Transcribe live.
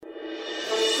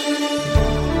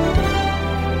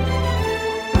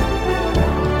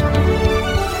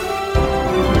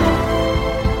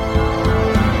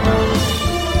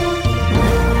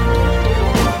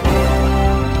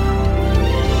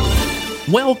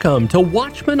Welcome to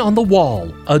Watchman on the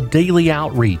Wall, a daily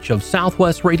outreach of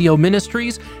Southwest Radio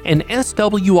Ministries and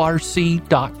SWRC.com.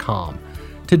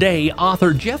 Today,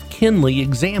 author Jeff Kinley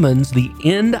examines the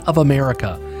end of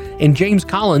America, and James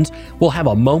Collins will have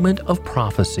a moment of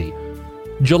prophecy.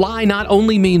 July not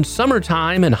only means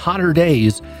summertime and hotter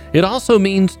days, it also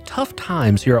means tough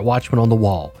times here at Watchman on the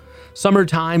Wall.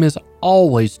 Summertime is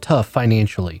always tough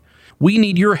financially. We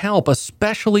need your help,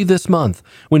 especially this month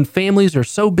when families are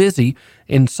so busy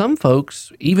and some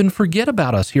folks even forget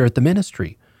about us here at the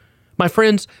ministry. My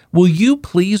friends, will you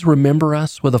please remember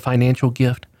us with a financial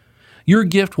gift? Your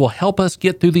gift will help us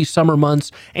get through these summer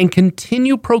months and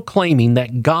continue proclaiming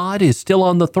that God is still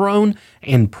on the throne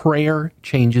and prayer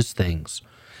changes things.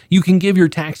 You can give your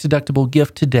tax-deductible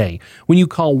gift today when you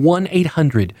call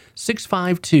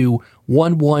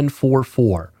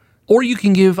 1-800-652-1144. Or you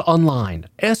can give online,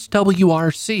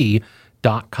 swrc.com.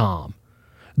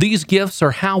 These gifts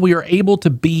are how we are able to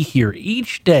be here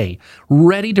each day,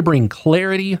 ready to bring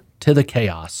clarity to the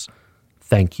chaos.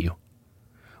 Thank you.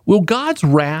 Will God's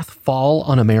wrath fall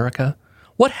on America?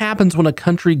 What happens when a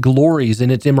country glories in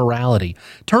its immorality,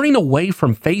 turning away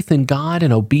from faith in God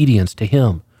and obedience to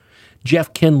Him?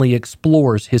 Jeff Kinley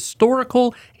explores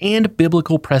historical and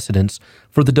biblical precedents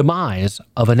for the demise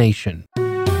of a nation.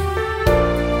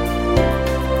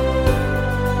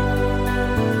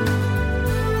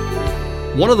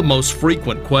 One of the most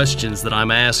frequent questions that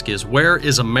I'm asked is, where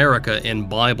is America in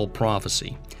Bible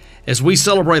prophecy? As we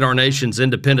celebrate our nation's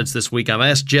independence this week, I've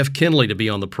asked Jeff Kinley to be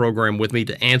on the program with me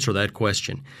to answer that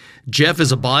question. Jeff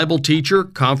is a Bible teacher,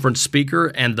 conference speaker,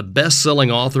 and the best-selling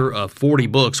author of 40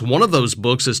 books. One of those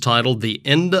books is titled The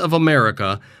End of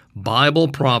America, Bible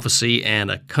Prophecy and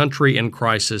a Country in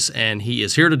Crisis, and he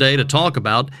is here today to talk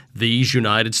about these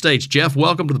United States. Jeff,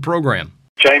 welcome to the program.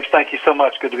 James, thank you so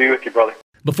much. Good to be with you, brother.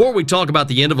 Before we talk about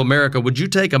the end of America, would you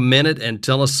take a minute and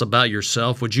tell us about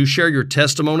yourself? Would you share your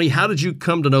testimony? How did you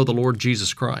come to know the Lord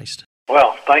Jesus Christ?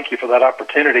 Well, thank you for that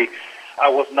opportunity. I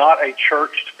was not a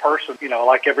churched person,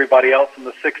 like everybody else in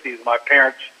the 60s. My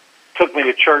parents took me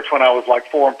to church when I was like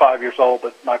 4 and 5 years old,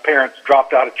 but my parents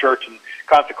dropped out of church, and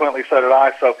consequently so did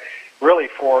I. So really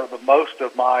for the most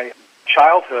of my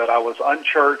childhood, I was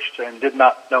unchurched and did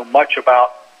not know much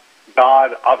about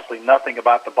God, obviously nothing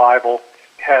about the Bible.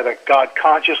 Had a God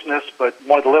consciousness, but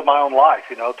wanted to live my own life.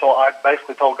 I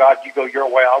basically told God, you go your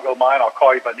way, I'll go mine, I'll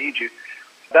call you if I need you.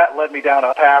 That led me down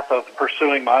a path of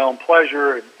pursuing my own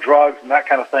pleasure and drugs and that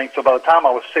kind of thing. So by the time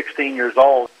I was 16 years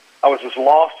old, I was as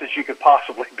lost as you could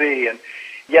possibly be. And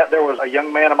yet there was a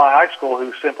young man in my high school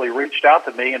who simply reached out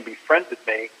to me and befriended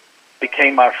me,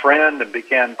 became my friend, and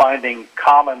began finding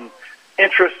common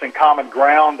interests and common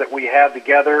ground that we had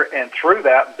together, and through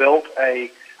that built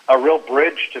a real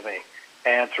bridge to me.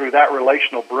 And through that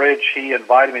relational bridge, he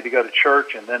invited me to go to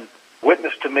church and then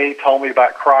witnessed to me, told me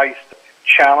about Christ,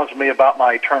 challenged me about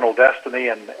my eternal destiny,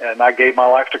 and I gave my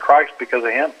life to Christ because of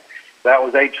him. That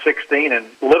was age 16, and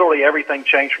literally everything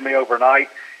changed for me overnight.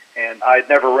 And I had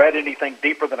never read anything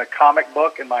deeper than a comic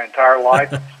book in my entire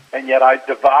life, and yet I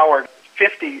devoured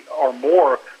 50 or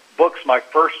more books my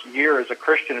first year as a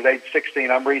Christian at age 16.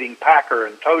 I'm reading Packer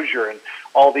and Tozier and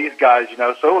all these guys, so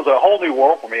it was a whole new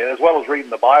world for me, as well as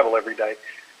reading the Bible every day.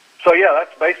 So yeah,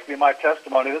 that's basically my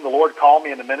testimony. Then the Lord called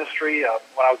me into ministry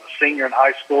when I was a senior in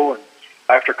high school, and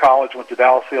after college went to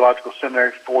Dallas Theological Seminary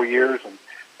for 4 years, and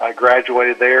I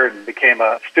graduated there and became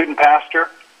a student pastor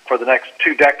for the next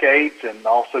 2 decades, and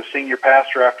also senior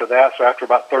pastor after that. So after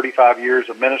about 35 years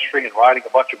of ministry and writing a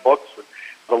bunch of books,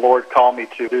 the Lord called me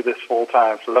to do this full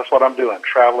time. So that's what I'm doing,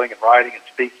 traveling and writing and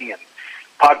speaking and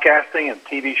podcasting and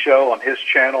TV show on his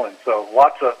channel. And so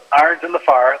lots of irons in the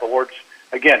fire. The Lord's,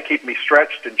 again, keeping me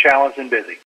stretched and challenged and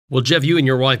busy. Well, Jeff, you and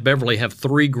your wife Beverly have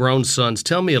 3 grown sons.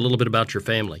 Tell me a little bit about your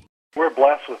family. We're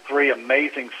blessed with 3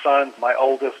 amazing sons. My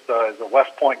oldest is a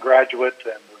West Point graduate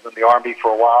and was in the Army for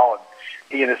a while, and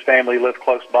he and his family live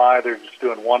close by. They're just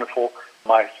doing wonderful.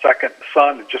 My second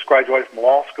son just graduated from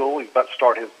law school. He's about to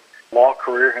start his law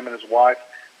career, him and his wife,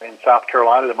 in South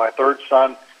Carolina. And my third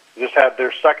son just had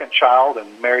their second child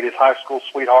and married his high school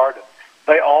sweetheart. And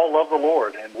they all love the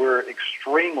Lord, and we're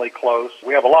extremely close.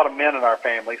 We have a lot of men in our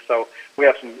family, so we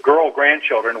have some girl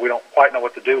grandchildren we don't quite know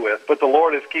what to do with. But the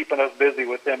Lord is keeping us busy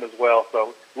with them as well.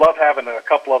 So love having a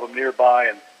couple of them nearby,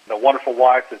 and a wonderful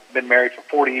wife that's been married for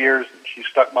 40 years, and she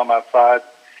stuck by my side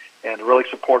and really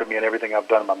supported me in everything I've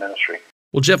done in my ministry.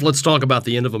 Well, Jeff, let's talk about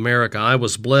the end of America. I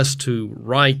was blessed to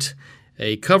write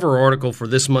a cover article for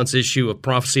this month's issue of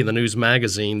Prophecy in the News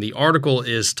magazine. The article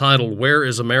is titled, Where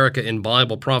is America in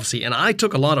Bible Prophecy? And I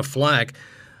took a lot of flack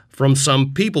from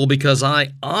some people because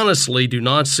I honestly do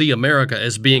not see America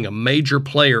as being a major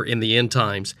player in the end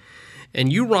times.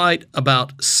 and you write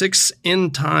about 6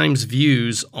 end times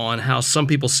views on how some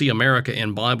people see America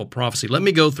in Bible prophecy. Let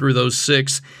me go through those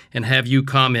 6 and have you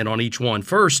comment on each one.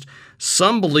 First,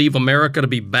 some believe America to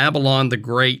be Babylon the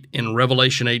Great in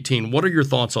Revelation 18. What are your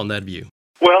thoughts on that view?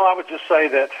 Well, I would just say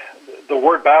that the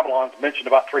word Babylon is mentioned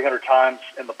about 300 times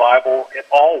in the Bible. It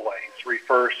always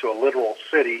refers to a literal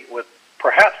city, with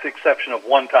perhaps the exception of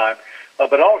one time,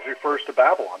 but it always refers to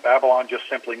Babylon. Babylon just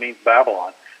simply means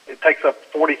Babylon. It takes up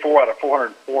 44 out of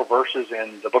 404 verses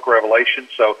in the book of Revelation,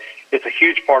 so it's a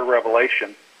huge part of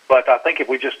Revelation. But I think if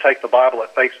we just take the Bible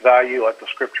at face value, let the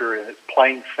Scripture in its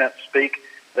plain sense speak,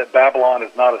 that Babylon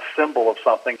is not a symbol of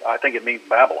something. I think it means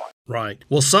Babylon. Right.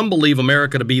 Well, some believe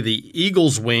America to be the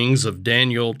eagle's wings of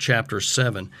Daniel chapter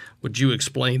 7. Would you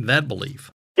explain that belief?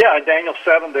 Yeah, in Daniel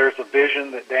 7, there's a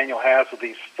vision that Daniel has of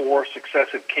these 4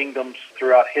 successive kingdoms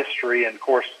throughout history. And, of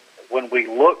course, when we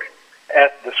look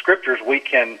at the Scriptures, we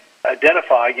can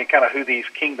identify kind of who these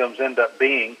kingdoms end up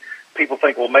being. People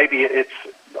think, well, maybe it's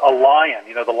a lion.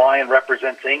 You know, the lion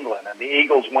represents England, and the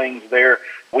eagle's wings there,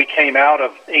 we came out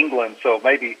of England, so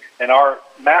maybe, and our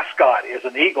mascot is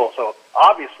an eagle, so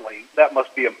obviously that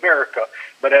must be America.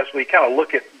 But as we kind of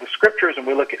look at the Scriptures and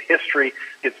we look at history,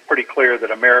 it's pretty clear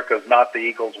that America is not the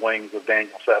eagle's wings of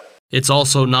Daniel 7. It's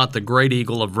also not the great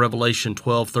eagle of Revelation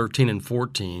 12, 13, and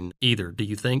 14 either, do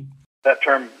you think? That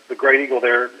term, the great eagle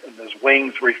there, and his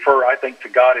wings refer, I think, to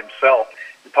God himself.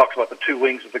 It talks about the 2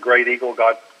 wings of the great eagle.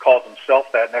 God calls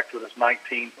himself that in Exodus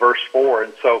 19, verse 4.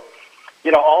 And so,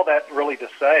 you know, all that really to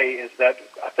say is that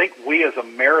I think we as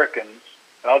Americans,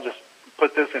 and I'll just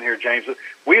put this in here, James,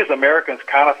 we as Americans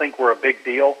kind of think we're a big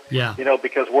deal, you know,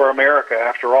 because we're America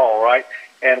after all, right?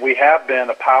 And we have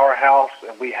been a powerhouse,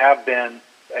 and we have been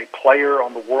a player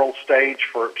on the world stage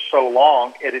for so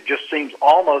long, and it just seems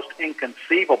almost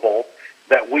inconceivable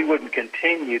that we wouldn't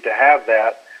continue to have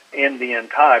that in the end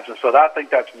times. And so I think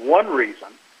that's one reason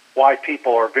why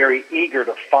people are very eager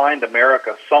to find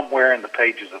America somewhere in the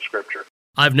pages of Scripture.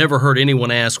 I've never heard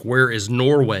anyone ask, where is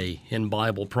Norway in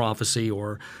Bible prophecy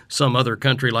or some other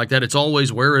country like that? It's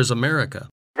always, where is America?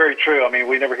 Very true. I mean,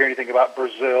 we never hear anything about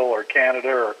Brazil or Canada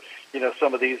or, you know,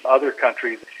 some of these other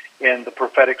countries in the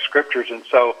prophetic Scriptures. And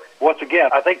so, once again,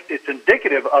 I think it's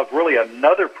indicative of really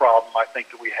another problem I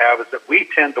think that we have, is that we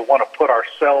tend to want to put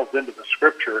ourselves into the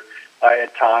Scripture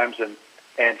at times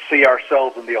and see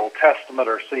ourselves in the Old Testament,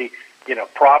 or see, you know,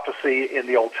 prophecy in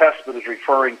the Old Testament is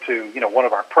referring to, you know, one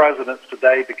of our presidents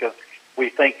today, because we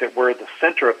think that we're the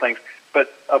center of things.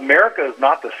 But America is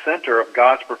not the center of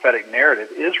God's prophetic narrative.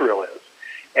 Israel is.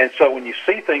 And so when you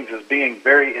see things as being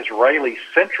very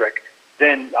Israeli-centric,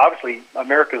 then obviously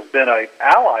America's been an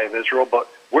ally of Israel, but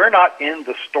we're not in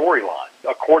the storyline,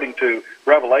 according to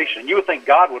Revelation. You would think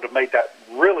God would have made that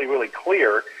really, really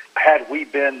clear had we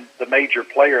been the major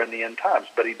player in the end times,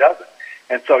 but he doesn't.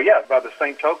 And so, yeah, by the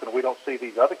same token, we don't see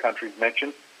these other countries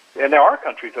mentioned. And there are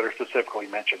countries that are specifically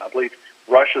mentioned. I believe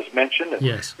Russia's mentioned, and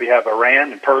yes, we have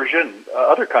Iran and Persia and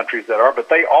other countries that are, but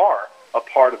they are a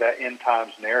part of that end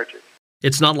times narrative.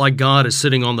 It's not like God is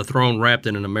sitting on the throne wrapped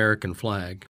in an American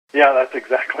flag. Yeah, that's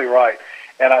exactly right.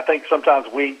 And I think sometimes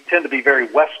we tend to be very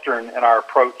Western in our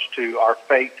approach to our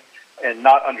faith and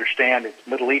not understand its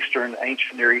Middle Eastern,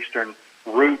 ancient Near Eastern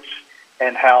roots,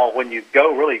 and how when you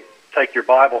go really take your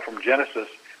Bible from Genesis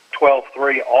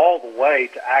 12:3 all the way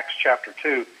to Acts chapter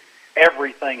 2,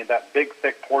 everything in that big,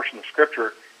 thick portion of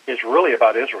Scripture is really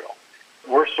about Israel.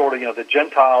 We're sort of, you know, the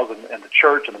Gentiles and the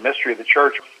church and the mystery of the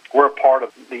church, we're a part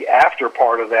of the after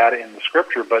part of that in the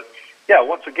Scripture. But, yeah,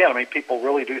 once again, I mean, people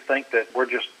really do think that we're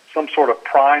just some sort of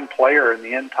prime player in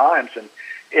the end times, and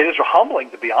it is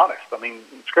humbling, to be honest. I mean,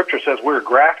 Scripture says we're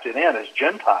grafted in as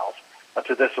Gentiles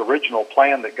to this original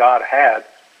plan that God had.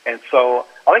 And so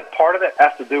I think part of it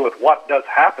has to do with what does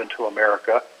happen to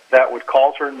America that would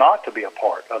cause her not to be a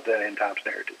part of that end times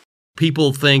narrative.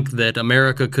 People think that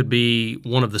America could be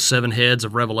one of the 7 heads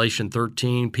of Revelation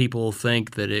 13. People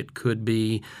think that it could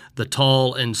be the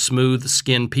tall and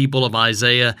smooth-skinned people of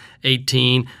Isaiah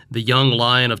 18, the young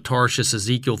lion of Tarshish,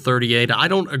 Ezekiel 38. I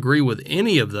don't agree with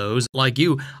any of those. Like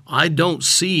you, I don't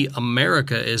see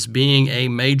America as being a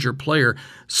major player.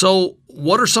 So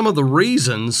what are some of the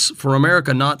reasons for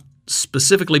America not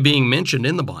specifically being mentioned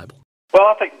in the Bible? Well,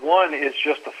 I think one is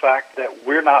just the fact that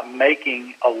we're not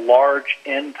making a large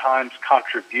end times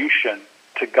contribution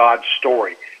to God's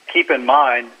story. Keep in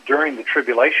mind, during the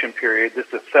tribulation period, this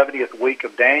is the 70th week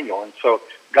of Daniel, and so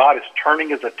God is turning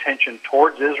his attention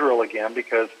towards Israel again,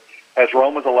 because as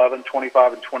Romans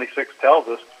 11:25 and 26 tells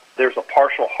us, there's a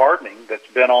partial hardening that's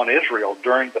been on Israel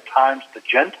during the times of the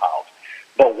Gentiles.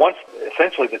 But once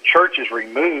essentially the church is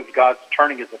removed, God's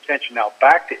turning his attention now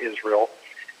back to Israel.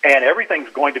 And everything's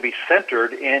going to be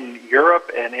centered in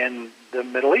Europe and in the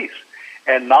Middle East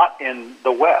and not in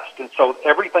the West. And so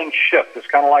everything shifts. It's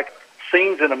kind of like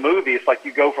scenes in a movie. It's like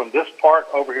you go from this part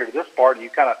over here to this part, and you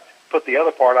kind of put the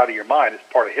other part out of your mind. It's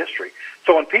part of history.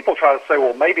 So when people try to say,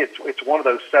 well, maybe it's one of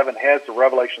those seven heads of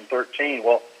Revelation 13,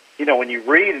 well, when you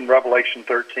read in Revelation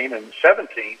 13 and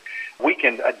 17, we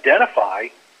can identify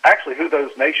actually who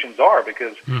those nations are,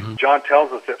 because John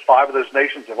tells us that 5 of those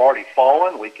nations have already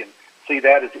fallen. We can see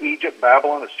that as Egypt,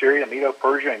 Babylon, Assyria, Medo,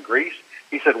 Persia, and Greece.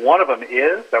 He said one of them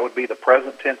that would be the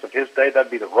present tense of his day, that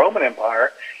would be the Roman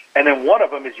Empire. And then one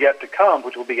of them is yet to come,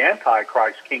 which will be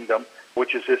Antichrist's kingdom,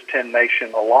 which is his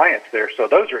 10-nation alliance there. So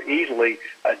those are easily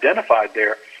identified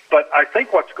there. But I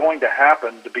think what's going to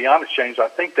happen, to be honest, James, I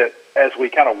think that as we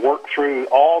kind of work through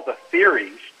all the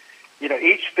theories,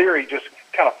 each theory just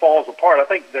kind of falls apart. I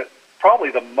think that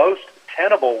probably the most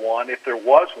tenable one, if there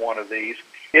was one of these,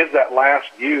 is that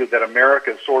last view that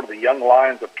America is sort of the young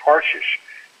lions of Tarshish,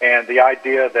 and the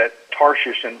idea that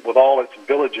Tarshish, and with all its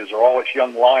villages or all its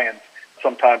young lions,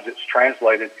 sometimes it's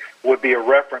translated, would be a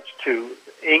reference to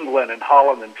England and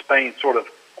Holland and Spain sort of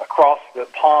across the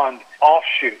pond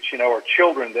offshoots, or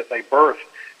children that they birth.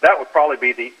 That would probably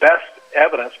be the best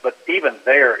evidence, but even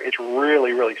there, it's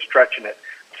really, really stretching it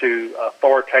to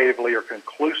authoritatively or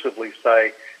conclusively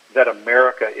say that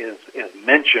America is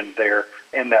mentioned there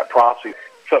in that prophecy.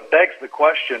 So it begs the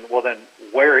question, well, then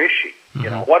where is she?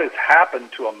 What has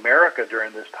happened to America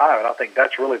during this time? And I think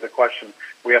that's really the question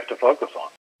we have to focus on.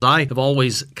 I have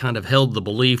always kind of held the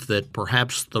belief that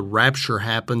perhaps the rapture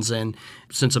happens, and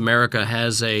since America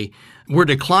we're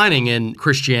declining in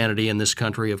Christianity in this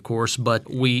country, of course, but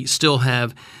we still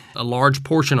have a large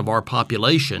portion of our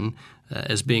population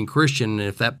as being Christian. And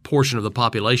if that portion of the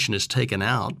population is taken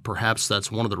out, perhaps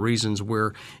that's one of the reasons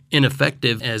we're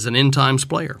ineffective as an end times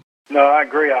player. No, I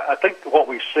agree. I think what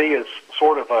we see is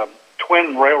sort of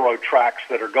twin railroad tracks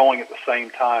that are going at the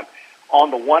same time. On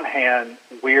the one hand,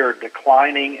 we are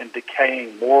declining and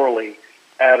decaying morally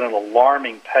at an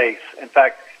alarming pace. In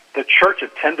fact, the church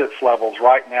attendance levels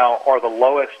right now are the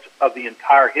lowest of the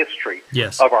entire history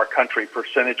of our country,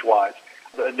 percentage-wise.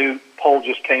 The new poll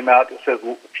just came out that says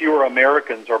fewer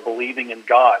Americans are believing in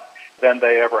God than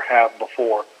they ever have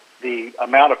before. The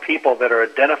amount of people that are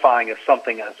identifying as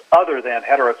something as other than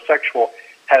heterosexual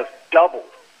has doubled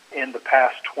in the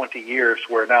past 20 years,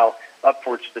 where now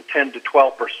upwards to 10 to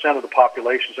 12% of the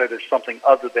population say there's something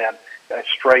other than a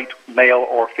straight male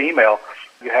or female.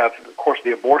 You have, of course,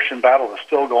 the abortion battle is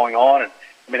still going on.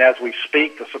 And as we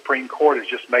speak, the Supreme Court has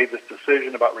just made this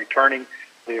decision about returning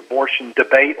the abortion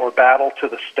debate or battle to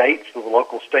the states, to the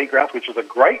local state grounds, which is a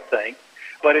great thing.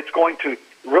 But it's going to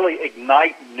really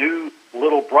ignite new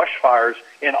little brush fires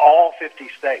in all 50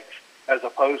 states, as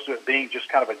opposed to it being just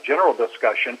kind of a general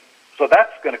discussion. So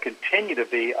that's going to continue to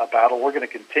be a battle. We're going to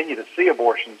continue to see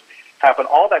abortions happen.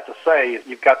 All that to say,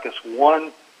 you've got this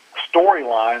one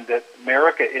storyline that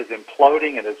America is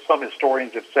imploding, and as some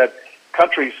historians have said,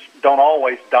 countries don't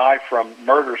always die from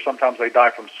murder. Sometimes they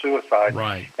die from suicide.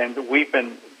 Right. And we've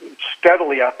been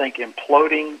steadily, I think,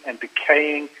 imploding and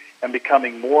decaying and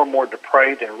becoming more and more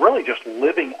depraved and really just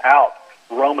living out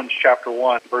Romans chapter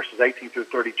 1, verses 18 through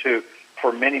 32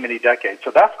 for many, many decades.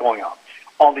 So that's going on.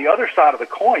 On the other side of the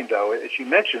coin, though, as you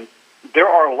mentioned, there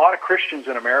are a lot of Christians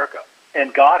in America,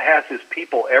 and God has his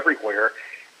people everywhere.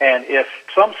 And if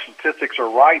some statistics are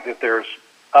right that there's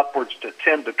upwards to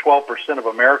 10 to 12% of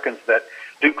Americans that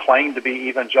do claim to be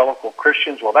evangelical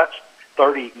Christians, well, that's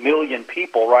 30 million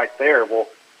people right there. Well,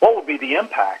 what would be the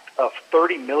impact of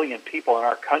 30 million people in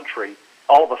our country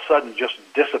all of a sudden just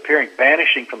disappearing,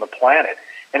 vanishing from the planet?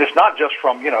 And it's not just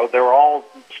from, they're all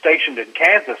stationed in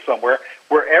Kansas somewhere.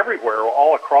 We're everywhere,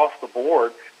 all across the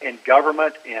board, in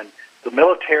government, in the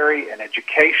military, in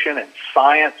education, in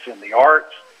science, in the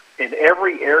arts, in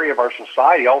every area of our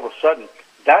society. All of a sudden,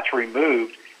 that's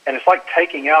removed. And it's like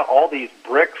taking out all these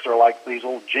bricks, or like these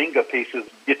old Jenga pieces.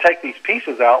 You take these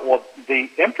pieces out, well, the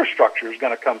infrastructure is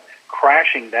going to come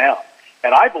crashing down.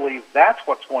 And I believe that's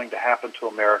what's going to happen to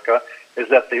America, is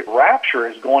that the rapture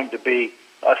is going to be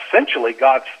essentially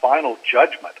God's final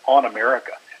judgment on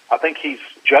America. I think he's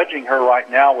judging her right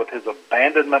now with his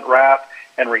abandonment wrath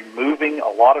and removing a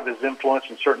lot of his influence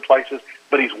in certain places,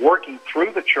 but he's working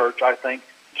through the church, I think,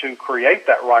 to create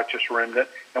that righteous remnant,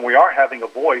 and we are having a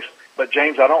voice. But,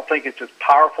 James, I don't think it's as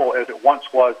powerful as it once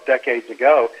was decades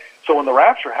ago. So when the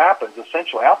rapture happens,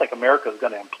 essentially, I think America is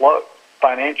going to implode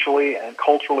financially and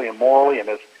culturally and morally, and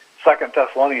as 2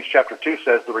 Thessalonians chapter 2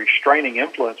 says, the restraining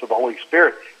influence of the Holy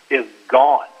Spirit is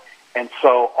gone. And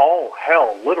so all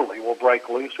hell literally will break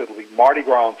loose. It'll be Mardi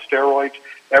Gras on steroids.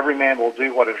 Every man will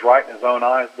do what is right in his own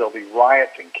eyes. There'll be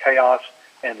riots and chaos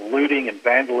and looting and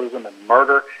vandalism and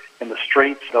murder in the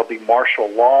streets. There'll be martial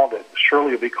law that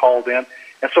surely will be called in.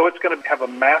 And so it's going to have a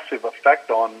massive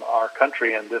effect on our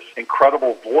country and this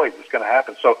incredible void that's going to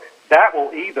happen. So that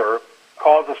will either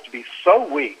cause us to be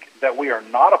so weak that we are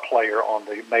not a player on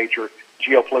the major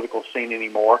geopolitical scene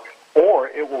anymore, or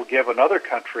it will give another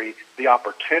country the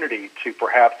opportunity to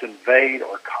perhaps invade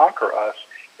or conquer us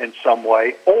in some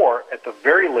way, or at the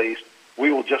very least,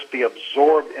 we will just be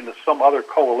absorbed into some other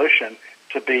coalition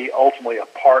to be ultimately a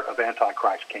part of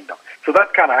Antichrist's kingdom. So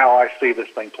that's kind of how I see this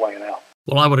thing playing out.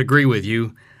 Well, I would agree with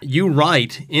you. You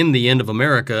write in The End of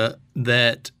America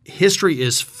that history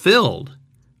is filled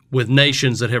with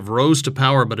nations that have rose to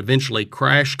power but eventually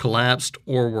crashed, collapsed,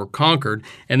 or were conquered.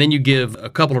 And then you give a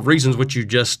couple of reasons which you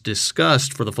just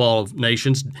discussed for the fall of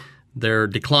nations, their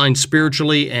decline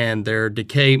spiritually and their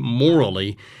decay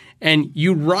morally. And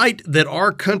you write that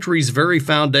our country's very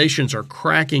foundations are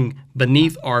cracking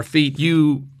beneath our feet.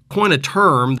 You coin a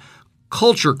term,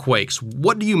 culture quakes.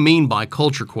 What do you mean by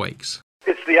culture quakes?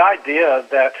 It's the idea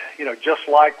that, just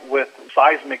like with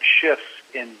seismic shifts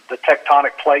in the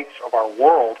tectonic plates of our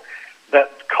world,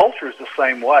 that culture is the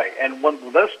same way. And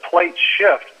when those plates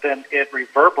shift, then it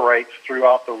reverberates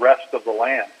throughout the rest of the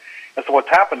land. And so what's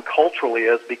happened culturally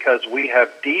is because we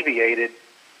have deviated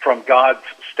from God's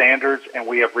standards and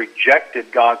we have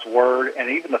rejected God's word and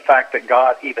even the fact that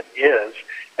God even is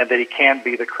and that he can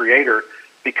be the creator,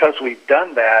 because we've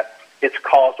done that, it's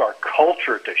caused our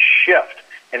culture to shift.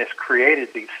 And it's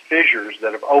created these fissures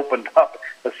that have opened up,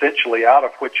 essentially, out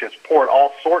of which has poured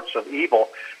all sorts of evil,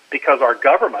 because our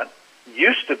government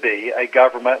used to be a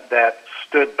government that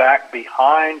stood back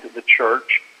behind the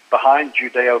church, behind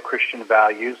Judeo-Christian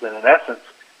values, and in essence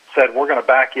said, we're going to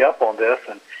back you up on this.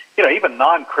 And, even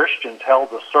non-Christians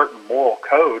held a certain moral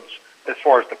codes as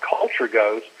far as the culture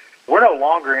goes. We're no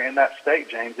longer in that state,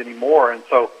 James, anymore. And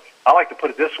so I like to put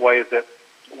it this way, is that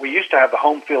we used to have the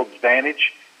home field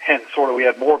advantage, and sort of we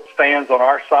had more fans on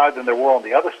our side than there were on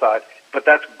the other side, but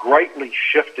that's greatly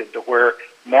shifted to where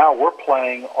now we're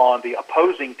playing on the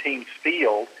opposing team's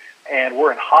field, and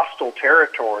we're in hostile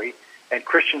territory, and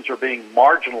Christians are being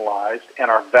marginalized,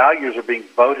 and our values are being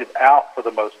voted out for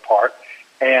the most part,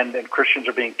 and Christians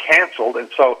are being canceled. And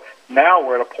so now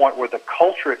we're at a point where the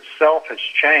culture itself has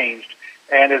changed,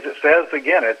 and as it says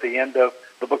again at the end of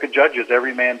the book of Judges,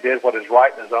 every man did what is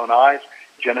right in his own eyes.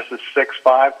 Genesis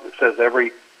 6:5, it says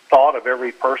every thought of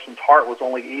every person's heart was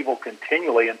only evil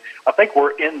continually. And I think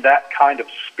we're in that kind of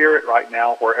spirit right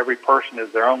now where every person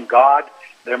is their own God.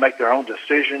 They make their own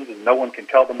decisions and no one can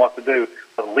tell them what to do,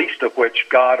 the least of which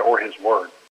God or his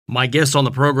word. My guest on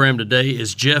the program today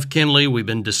is Jeff Kinley. We've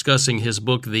been discussing his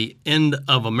book, The End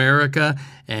of America,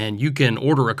 and you can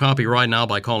order a copy right now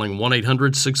by calling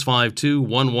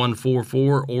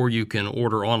 1-800-652-1144, or you can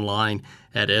order online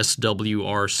at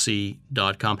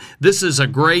swrc.com. This is a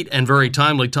great and very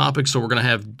timely topic, so we're going to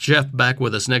have Jeff back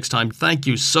with us next time. Thank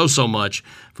you so much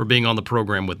for being on the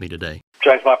program with me today.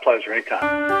 James, my pleasure.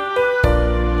 Anytime.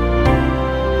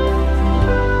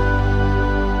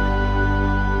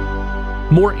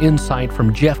 More insight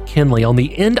from Jeff Kinley on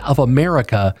the end of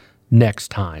America next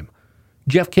time.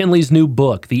 Jeff Kinley's new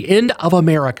book, The End of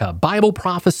America, Bible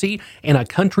Prophecy and a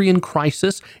Country in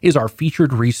Crisis, is our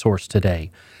featured resource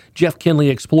today. Jeff Kinley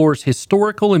explores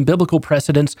historical and biblical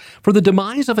precedents for the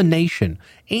demise of a nation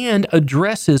and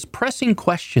addresses pressing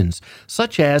questions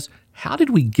such as, how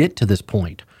did we get to this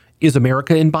point? Is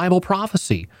America in Bible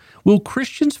prophecy? Will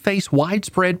Christians face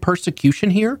widespread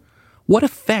persecution here? What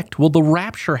effect will the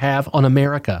rapture have on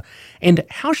America? And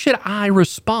how should I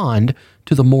respond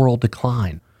to the moral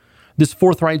decline? This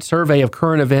forthright survey of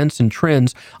current events and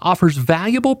trends offers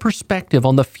valuable perspective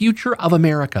on the future of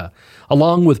America,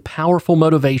 along with powerful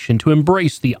motivation to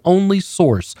embrace the only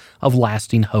source of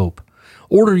lasting hope.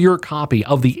 Order your copy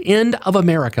of The End of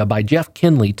America by Jeff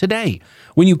Kinley today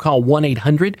when you call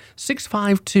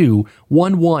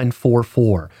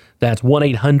 1-800-652-1144. That's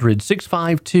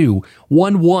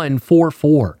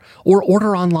 1-800-652-1144. Or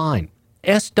order online,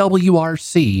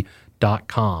 swrc.com.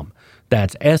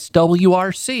 That's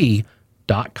swrc.com.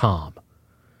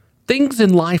 Things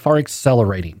in life are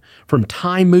accelerating. From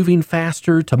time moving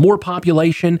faster to more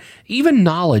population, even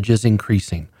knowledge is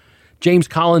increasing. James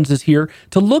Collins is here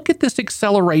to look at this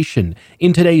acceleration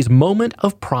in today's moment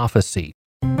of prophecy.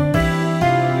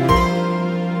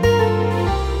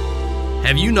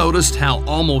 Have you noticed how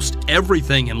almost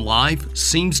everything in life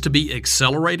seems to be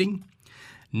accelerating?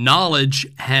 Knowledge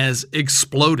has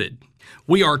exploded.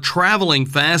 We are traveling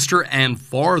faster and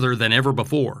farther than ever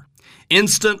before.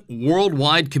 Instant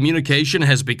worldwide communication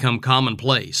has become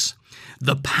commonplace.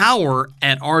 The power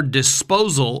at our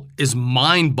disposal is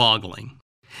mind-boggling.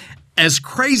 As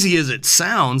crazy as it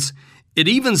sounds, it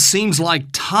even seems like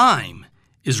time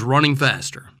is running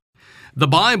faster. The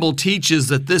Bible teaches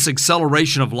that this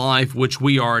acceleration of life which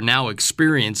we are now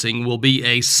experiencing will be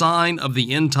a sign of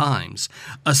the end times,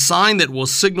 a sign that will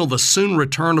signal the soon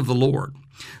return of the Lord.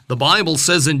 The Bible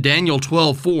says in Daniel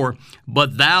 12:4,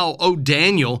 "But thou, O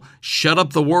Daniel, shut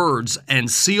up the words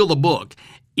and seal the book,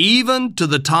 even to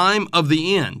the time of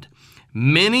the end.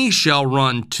 Many shall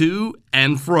run to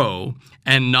and fro,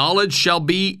 and knowledge shall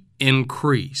be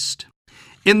increased."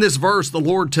 In this verse, the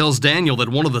Lord tells Daniel that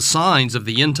one of the signs of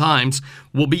the end times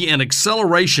will be an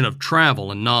acceleration of travel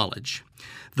and knowledge.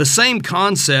 The same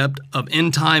concept of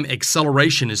end-time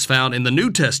acceleration is found in the New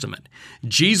Testament.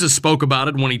 Jesus spoke about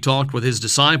it when he talked with his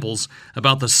disciples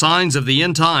about the signs of the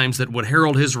end times that would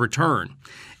herald his return.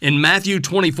 In Matthew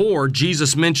 24,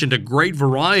 Jesus mentioned a great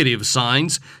variety of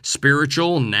signs: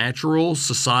 spiritual, natural,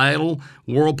 societal,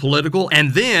 world political.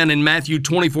 And then in Matthew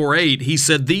 24:8, he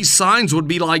said these signs would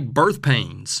be like birth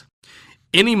pains.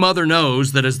 Any mother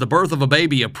knows that as the birth of a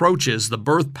baby approaches, the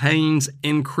birth pains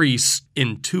increase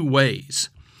in two ways.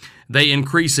 They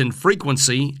increase in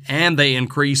frequency and they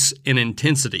increase in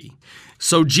intensity.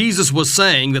 So Jesus was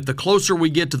saying that the closer we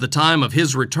get to the time of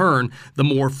his return, the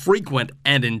more frequent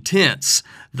and intense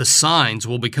the signs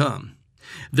will become.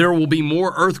 There will be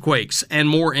more earthquakes and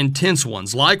more intense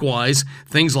ones. Likewise,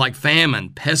 things like famine,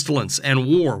 pestilence, and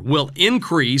war will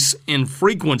increase in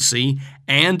frequency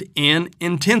and in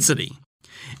intensity.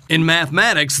 In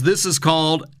mathematics, this is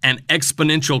called an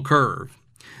exponential curve.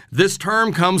 This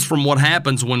term comes from what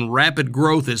happens when rapid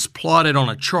growth is plotted on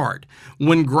a chart.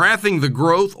 When graphing the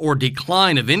growth or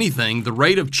decline of anything, the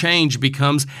rate of change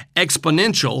becomes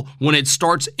exponential when it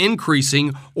starts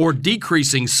increasing or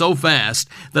decreasing so fast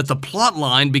that the plot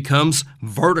line becomes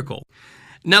vertical.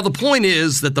 Now, the point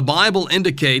is that the Bible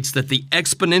indicates that the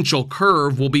exponential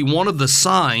curve will be one of the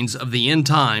signs of the end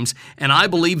times, and I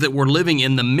believe that we're living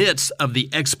in the midst of the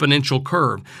exponential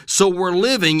curve. So we're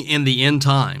living in the end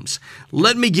times.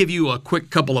 Let me give you a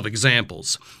quick couple of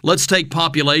examples. Let's take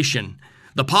population.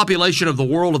 The population of the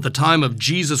world at the time of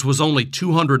Jesus was only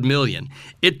 200 million.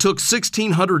 It took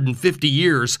 1,650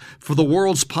 years for the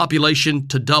world's population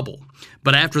to double.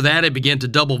 But after that, it began to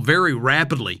double very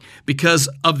rapidly because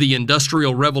of the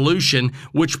Industrial Revolution,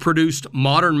 which produced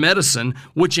modern medicine,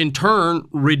 which in turn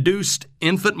reduced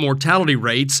infant mortality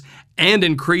rates and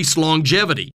increased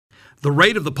longevity. The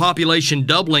rate of the population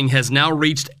doubling has now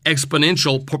reached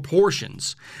exponential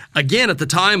proportions. Again, at the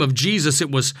time of Jesus,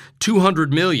 it was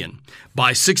 200 million.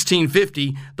 By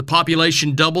 1650, the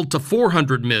population doubled to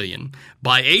 400 million.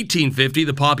 By 1850,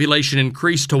 the population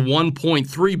increased to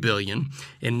 1.3 billion.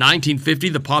 In 1950,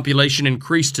 the population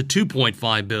increased to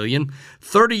 2.5 billion.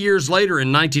 30 years later,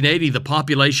 in 1980, the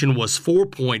population was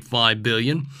 4.5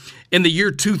 billion. In the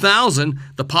year 2000,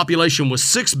 the population was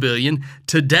 6 billion.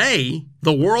 Today,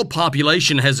 the world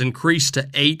population has increased to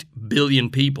 8 billion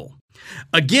people.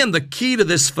 Again, the key to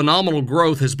this phenomenal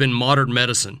growth has been modern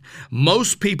medicine.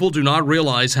 Most people do not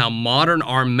realize how modern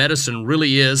our medicine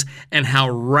really is and how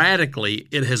radically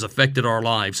it has affected our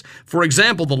lives. For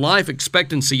example, the life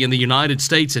expectancy in the United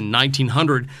States in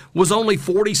 1900 was only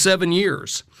 47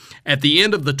 years. At the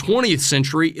end of the 20th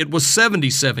century, it was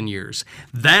 77 years.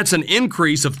 That's an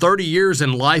increase of 30 years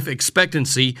in life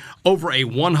expectancy over a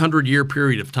 100-year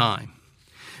period of time.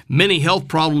 Many health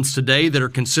problems today that are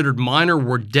considered minor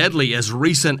were deadly as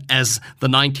recent as the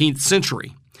 19th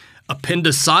century.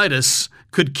 Appendicitis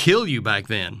could kill you back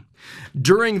then.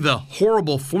 During the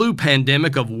horrible flu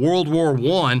pandemic of World War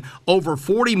I, over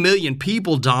 40 million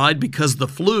people died because the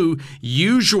flu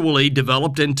usually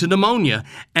developed into pneumonia,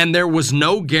 and there was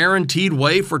no guaranteed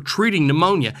way for treating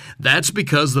pneumonia. That's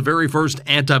because the very first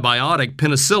antibiotic,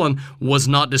 penicillin, was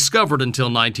not discovered until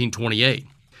 1928.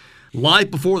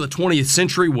 Life before the 20th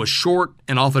century was short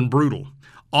and often brutal,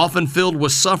 often filled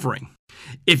with suffering.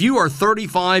 If you are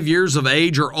 35 years of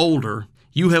age or older,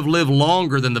 you have lived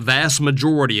longer than the vast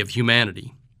majority of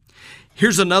humanity.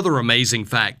 Here's another amazing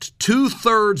fact.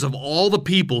 2/3 of all the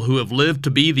people who have lived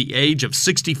to be the age of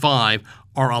 65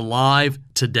 are alive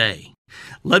today.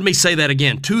 Let me say that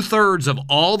again. 2/3 of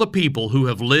all the people who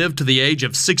have lived to the age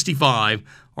of 65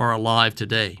 are alive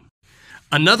today.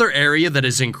 Another area that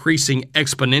is increasing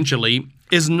exponentially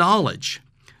is knowledge.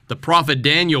 The prophet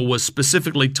Daniel was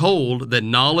specifically told that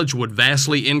knowledge would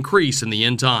vastly increase in the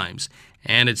end times,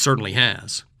 and it certainly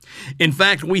has. In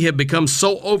fact, we have become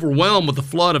so overwhelmed with the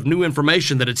flood of new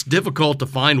information that it's difficult to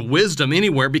find wisdom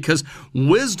anywhere because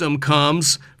wisdom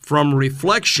comes from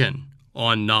reflection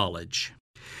on knowledge.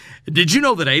 Did you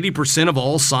know that 80% of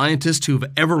all scientists who've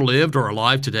ever lived are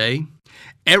alive today?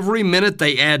 Every minute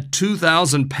they add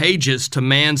 2,000 pages to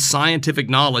man's scientific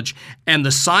knowledge, and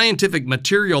the scientific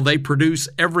material they produce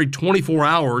every 24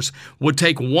 hours would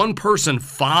take one person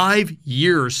 5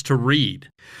 years to read.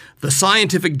 The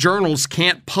scientific journals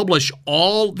can't publish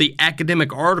all the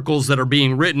academic articles that are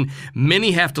being written.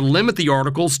 Many have to limit the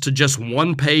articles to just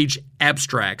one-page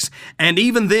abstracts, and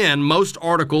even then, most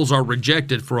articles are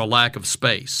rejected for a lack of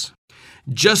space.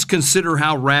 Just consider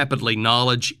how rapidly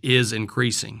knowledge is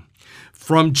increasing.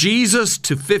 From Jesus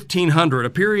to 1500, a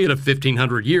period of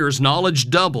 1500 years, knowledge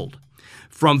doubled.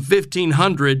 From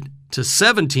 1500 to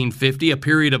 1750, a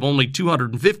period of only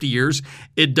 250 years,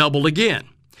 it doubled again.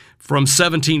 From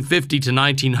 1750 to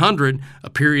 1900, a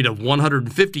period of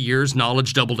 150 years,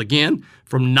 knowledge doubled again.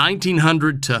 From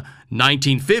 1900 to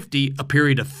 1950, a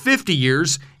period of 50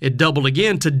 years, it doubled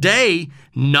again. Today,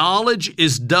 knowledge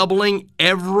is doubling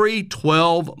every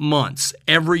 12 months,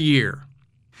 every year.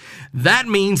 That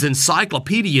means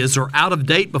encyclopedias are out of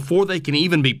date before they can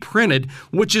even be printed,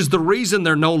 which is the reason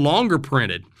they're no longer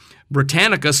printed.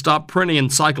 Britannica stopped printing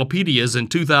encyclopedias in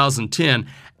 2010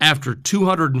 after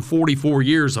 244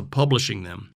 years of publishing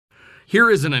them. Here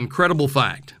is an incredible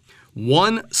fact.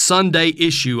 One Sunday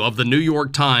issue of the New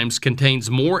York Times contains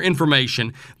more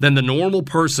information than the normal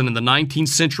person in the 19th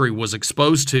century was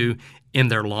exposed to in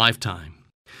their lifetime.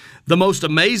 The most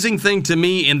amazing thing to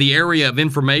me in the area of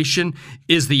information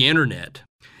is the internet.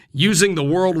 Using the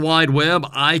World Wide Web,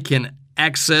 I can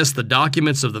access the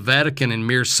documents of the Vatican in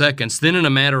mere seconds. Then in a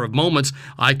matter of moments,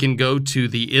 I can go to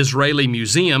the Israeli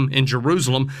Museum in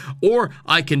Jerusalem, or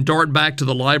I can dart back to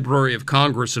the Library of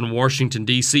Congress in Washington,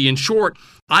 D.C. In short,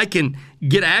 I can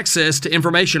get access to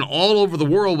information all over the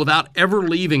world without ever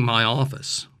leaving my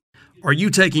office. Are you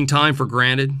taking time for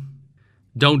granted?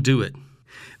 Don't do it.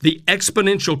 The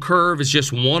exponential curve is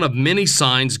just one of many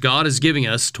signs God is giving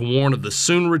us to warn of the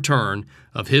soon return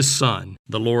of His Son,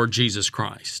 the Lord Jesus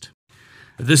Christ.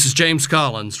 This is James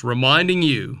Collins reminding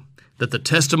you that the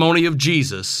testimony of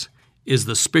Jesus is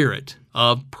the spirit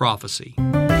of prophecy.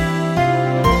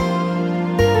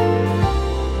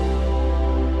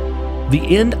 The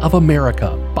End of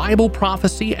America, Bible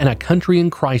Prophecy and a Country in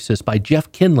Crisis by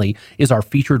Jeff Kinley is our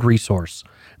featured resource.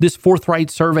 This forthright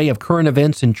survey of current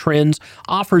events and trends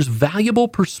offers valuable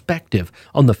perspective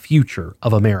on the future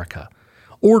of America.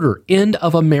 Order End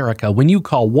of America when you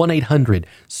call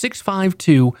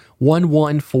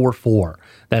 1-800-652-1144.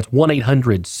 That's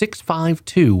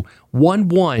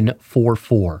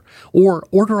 1-800-652-1144. Or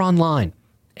order online,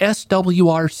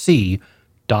 swrc.com.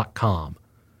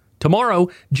 Tomorrow,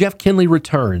 Jeff Kinley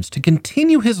returns to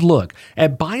continue his look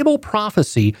at Bible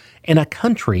prophecy and a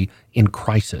country in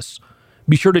crisis.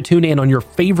 Be sure to tune in on your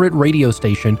favorite radio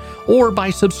station or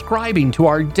by subscribing to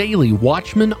our daily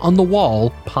Watchman on the Wall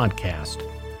podcast.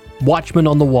 Watchman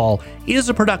on the Wall is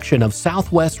a production of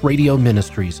Southwest Radio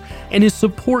Ministries and is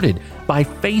supported by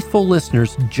faithful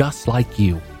listeners just like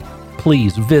you.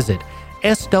 Please visit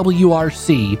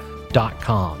swrc.com.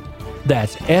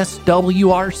 That's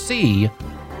swrc.com.